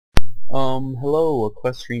Hello,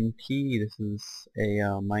 Equestrian Key. This is a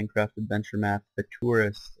Minecraft adventure map, The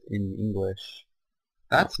Tourist in English.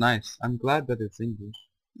 That's nice. I'm glad that it's English.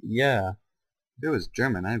 Yeah, If it was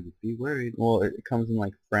German, I would be worried. well, it comes in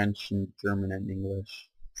like French and German and English.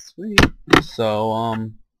 Sweet. So,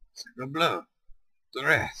 Sacre bleu. The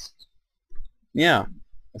rest. yeah.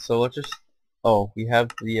 So let's just. Oh, we have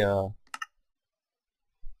we have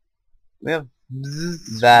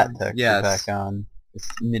that texture Yes. pack on. It's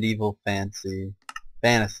medieval fantasy.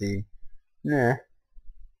 Nah.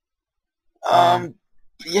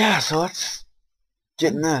 Yeah. So let's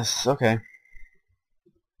get in this. Okay.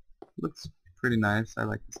 Looks pretty nice. I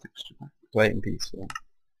like this texture pack. Light and peaceful.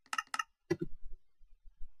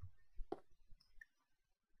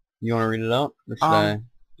 You want to read it out, or should I?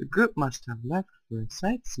 The group must have left for a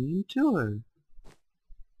sightseeing tour.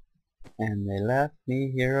 And they left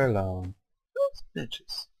me here alone. Those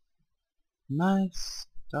bitches. Nice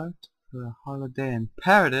start for a holiday in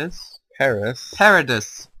paradise. Paris.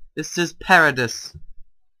 Paradise. This is paradise.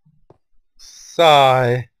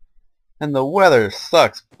 Sigh. And the weather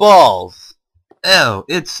sucks balls. Ew,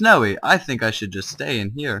 it's snowy. I think I should just stay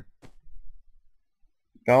in here.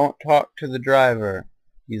 Don't talk to the driver.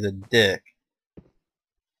 He's a dick.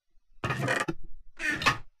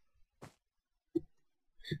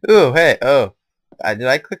 Ooh, hey, oh. Did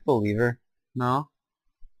I click the lever? No?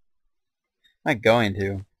 I'm not going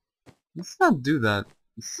to. Let's not do that.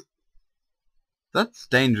 That's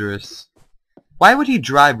dangerous. Why would he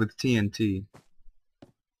drive with TNT?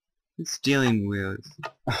 He's stealing wheels.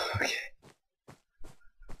 Okay.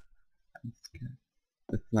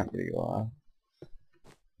 It's not gonna go off.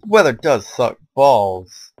 The weather does suck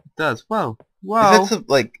balls. It does. Whoa. Whoa. If it's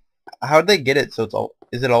like, how'd they get it so it's all,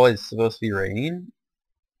 is it always supposed to be raining?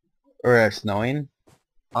 Or snowing?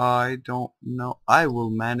 I don't know. I will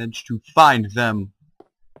manage to find them.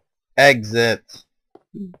 Exit.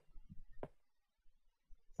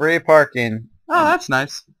 Free parking. Oh, that's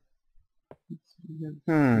nice.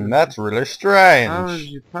 That's really How would strange.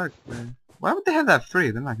 you park there? Why would they have that free?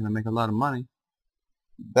 They're not going to make a lot of money.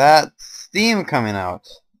 That's steam coming out.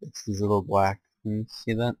 It's these little black things.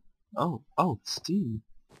 See that? Oh, oh, Steve.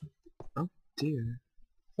 Oh, dear.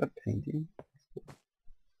 Is that painting?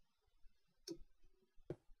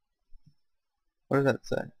 What does that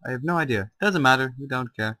say? I have no idea. Doesn't matter. We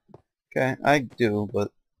don't care. Okay, I do,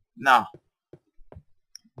 but... No.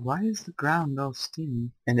 Why is the ground all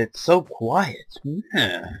steamy? And it's so quiet.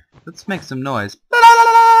 Yeah. Let's make some noise.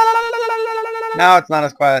 Now it's not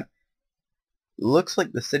as quiet. Looks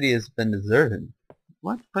like the city has been deserted.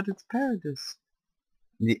 What? But it's paradise.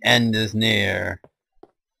 The end is near.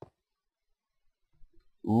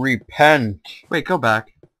 Repent. Wait, go back.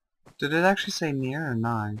 Did it actually say near or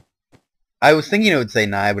nigh? I was thinking it would say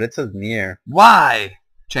nigh, but it says near. Why?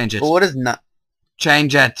 Change it. But what is nigh?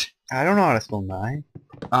 Change it. I don't know how to spell nigh.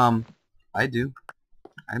 I do.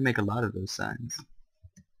 I make a lot of those signs.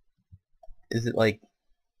 Is it like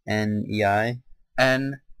N-E-I?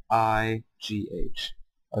 N-I-G-H.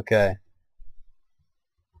 Okay.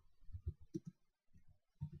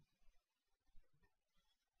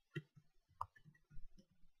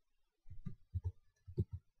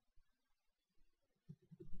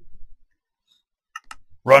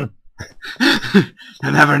 Run! I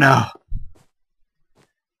never know.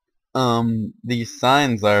 These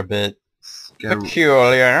signs are a bit Scary.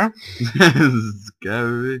 peculiar.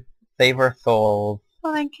 Scary. Save soul.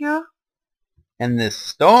 Thank you. And this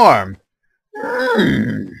storm.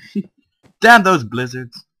 Damn those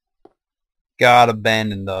blizzards. God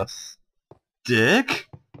abandoned us. Dick.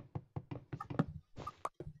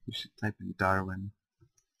 You should type in Darwin.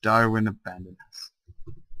 Darwin abandoned us.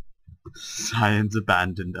 Science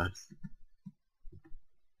abandoned us.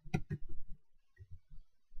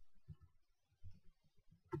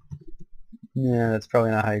 Yeah, that's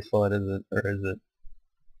probably not how you spell it, is it? Or is it?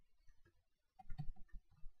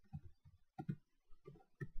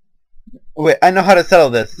 Wait, I know how to settle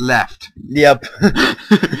this. Left. Yep.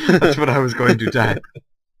 That's what I was going to type.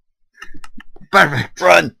 Perfect.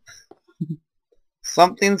 Run!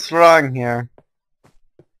 Something's wrong here.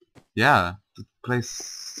 Yeah, the place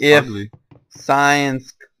is If- ugly.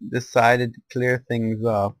 Science decided to clear things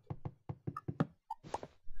up.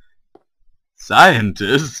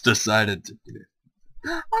 Scientists decided to do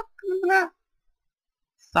it.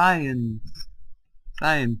 Science.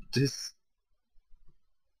 Scientists.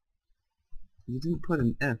 You didn't put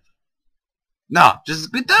an F. No,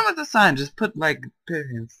 just be done with the sign. Just put like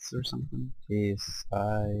periods or something.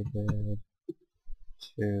 Decided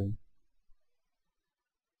to...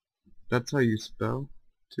 That's how you spell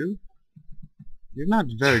too? You're not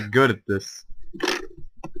very good at this.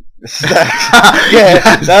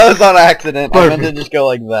 Yeah, that was on accident. I meant to just go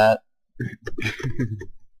like that.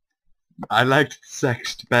 I liked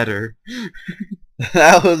sext better.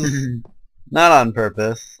 That was not on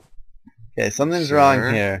purpose. Okay, something's Sure.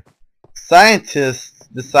 wrong here. Scientists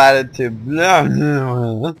decided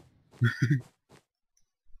to...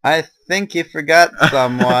 I think you forgot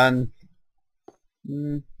someone.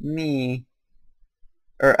 Me.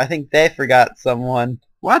 Or I think they forgot someone.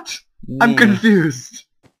 What? I'm Me. confused.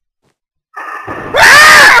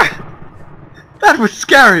 That was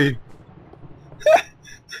scary.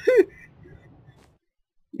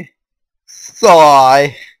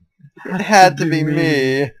 Sigh. It had to be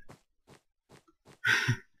me.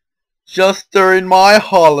 Just during my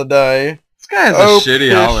holiday. This guy has Oh, a shitty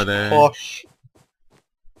pish holiday. posh.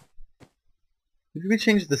 Did we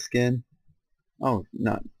change the skin? Oh,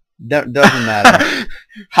 no. Doesn't matter.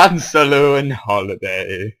 Han Solo and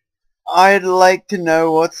holiday. I'd like to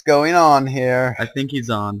know what's going on here. I think he's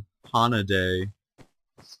on holiday.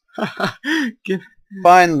 Give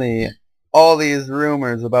Finally, all these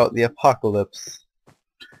rumors about the apocalypse.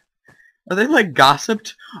 Are they like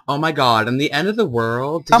gossiped? Oh my god, and the end of the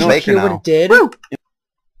world? Did I'm you baking hear what now. it did? Woo!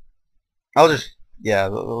 I'll just... Yeah,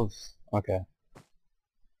 those... Okay.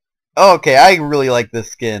 Okay, I really like this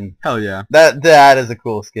skin. Hell yeah. That is a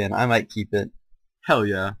cool skin. I might keep it. Hell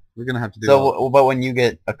yeah. We're gonna have to do So, but when you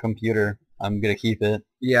get a computer, I'm gonna keep it.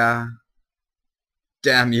 Yeah.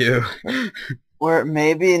 Damn you. Or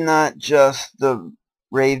maybe not just the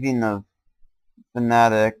raving of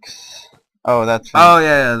fanatics. Oh, that's Oh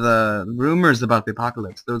yeah, the rumors about the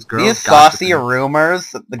apocalypse. Those girls these saucy gossiping. rumors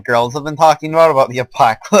that the girls have been talking about the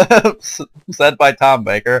apocalypse, said by Tom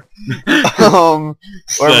Baker. Or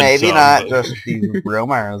maybe not just these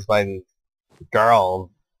rumors by these girls.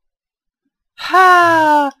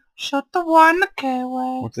 Ha! Shut the one the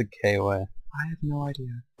K-way. What's a K-way? I have no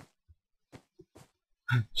idea.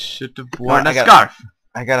 Should have worn I a got- scarf.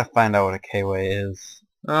 I gotta find out what a K-way is.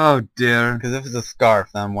 Oh dear. Because if it's a scarf,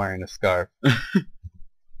 then I'm wearing a scarf.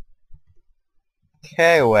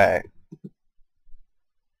 K-way.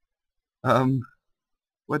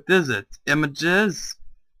 What is it? Images?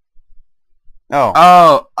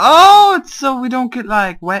 Oh, Oh, it's so we don't get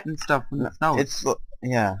like wet and stuff when it snows.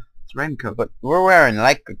 yeah, It's raincoat. but we're wearing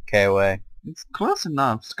like a K-way. It's close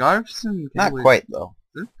enough. Scarves and Not K-ways, quite though.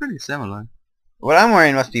 they're pretty similar. What I'm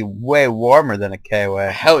wearing must be way warmer than a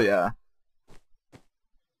K-way. Hell yeah.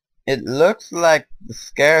 It looks like the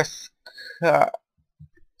scarce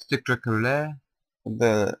Stick-trick-ole.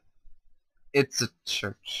 the It's a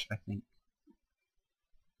church, I think.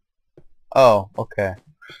 oh, okay.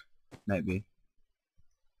 Maybe.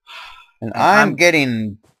 And And I'm I'm-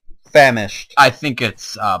 getting famished. I think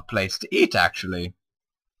it's a place to eat, actually.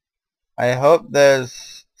 I hope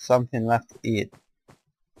there's something left to eat.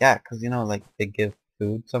 Yeah, 'cause you know, like they give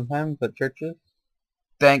food sometimes at churches.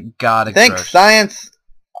 Thank God it Thanks, grows. science.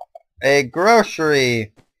 A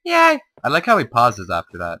grocery. Yay! I like how he pauses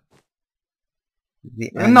after that.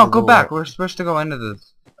 The end No, of go the back. world. We're supposed to go into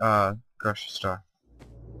the grocery store.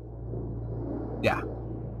 Yeah.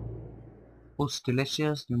 Oh, it's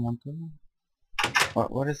delicious. You want to?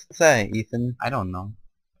 What does it say, Ethan? I don't know.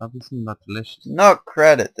 Probably something about delicious. No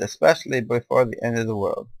credit, especially before the end of the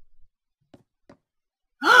world.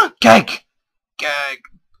 Cake! Cake!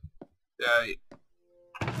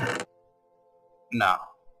 No.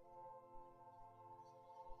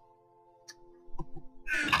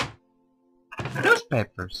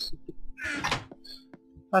 Newspapers.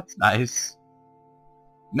 That's nice.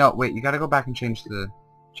 No, wait, you gotta go back and change the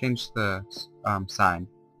sign.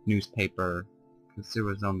 Newspaper. Because there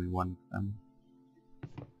was only one of them.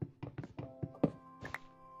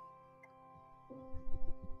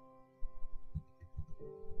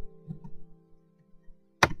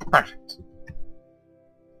 Perfect.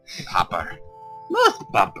 Popper. Most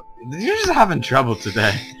Popper. You're just having trouble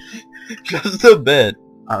today. Just a bit.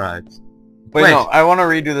 Alright. Wait, Wait. no, I want to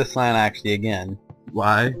redo this line actually again.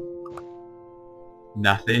 Why?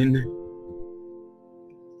 Nothing.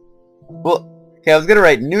 Well, okay, I was gonna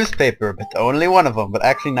write newspaper, but only one of them, but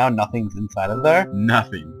actually now nothing's inside of there.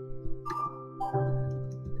 Nothing.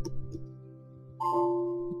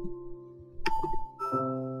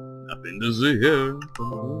 Nothing to see here.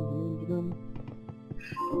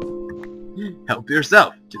 Help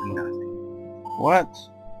yourself to nothing. What?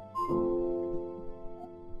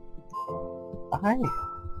 I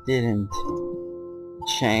didn't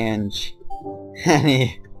change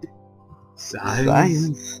any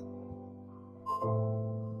science.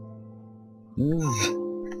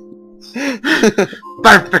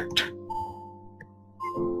 Perfect.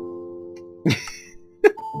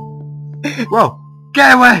 Whoa.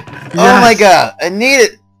 Get away! Oh my god, I need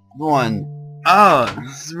it! One. Oh,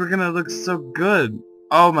 we're gonna look so good.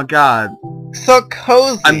 Oh my god. So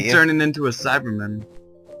cozy! I'm turning into a Cyberman.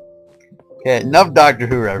 Okay, enough Doctor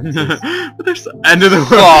Who references. But there's end of the world.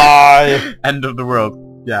 Bye! End of the world.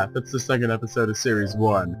 Yeah, that's the second episode of Series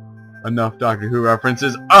 1. Enough Doctor Who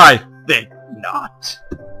references? I think not.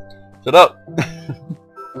 Shut up.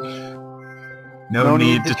 No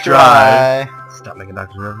need to try. Stop making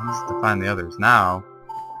Doctor Who references to find the others now.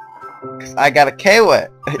 'Cause I got a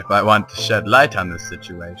K-Wit. If I want to shed light on this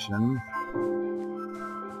situation...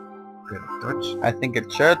 Good Dutch. I think a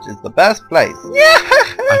church is the best place. Yeah!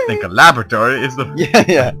 I think a laboratory is the...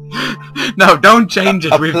 Yeah. No, don't change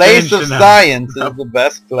it. A We've place changed of it now. science is the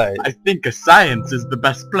best place. I think a science is the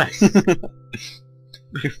best place.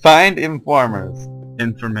 To find informers.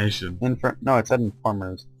 Information. No, it said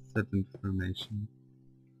informers. Said information.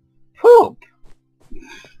 Poop!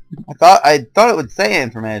 I thought it would say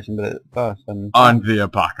information, but it doesn't. On the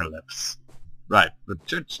apocalypse. Right, the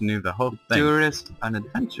church knew the whole thing. Tourist, an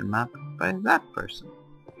adventure map by that person.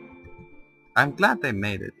 I'm glad they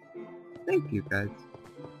made it. Thank you, guys.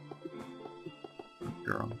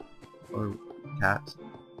 Girl. Or cat.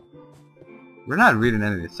 We're not reading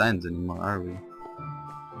any of the signs anymore, are we?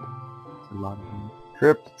 It's a lot of them.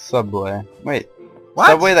 Crypt subway. Wait. What?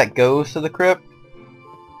 Subway that goes to the crypt?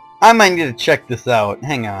 I might need to check this out.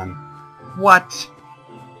 Hang on. What?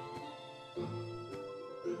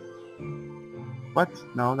 What?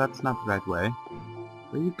 No, that's not the right way.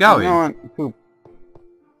 Where are you going? No, poop.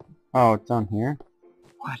 Oh, it's on here.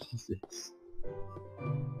 What is this?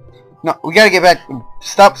 No, we gotta get back.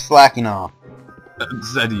 Stop slacking off.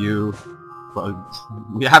 Said you. But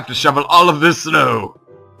we have to shovel all of this snow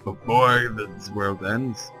before this world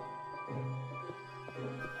ends.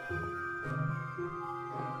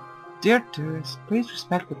 Dear tourists, please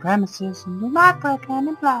respect the premises and do not break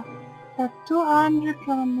any block. There are 200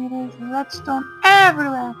 kilometers of redstone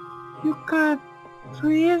everywhere. You could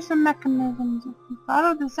freeze the mechanisms. If you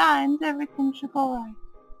follow the signs, everything should go right.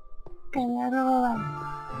 Okay, let it go right.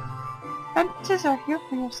 Fences are here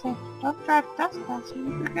for your safety. Don't drive trespass or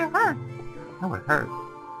you could get hurt. That would hurt.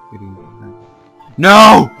 Getting hurt.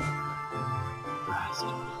 No!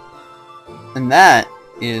 And that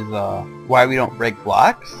is why we don't break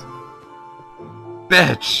blocks.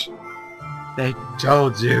 Bitch! They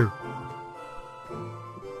told you.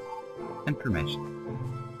 Information.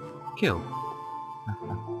 Kill.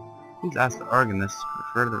 Please ask the organist for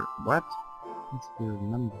further... What? Let's be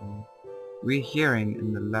remembering. We're hearing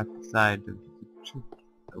in the left side of the church.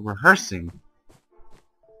 Rehearsing.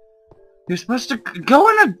 You're supposed to go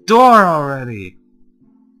in a door already.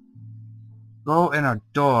 Go in a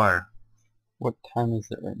door. What time is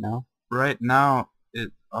it right now? Right now,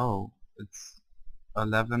 it's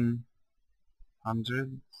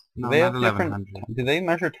 1100. No, They not have different. 1100. Do they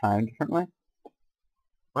measure time differently?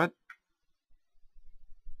 What?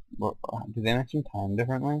 What? Do they measure time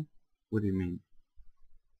differently? What do you mean?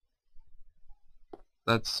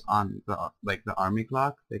 That's on the the army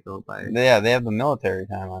clock. They go by. Yeah, they have the military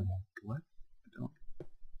time on here. What? I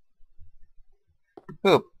don't.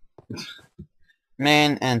 Poop.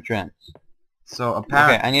 Main entrance. So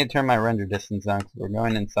apparently, Okay, I need to turn my render distance on because we're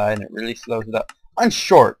going inside and it really slows it up. On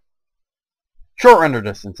short render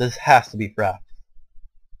distance. This has to be frapped.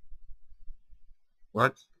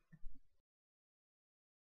 what?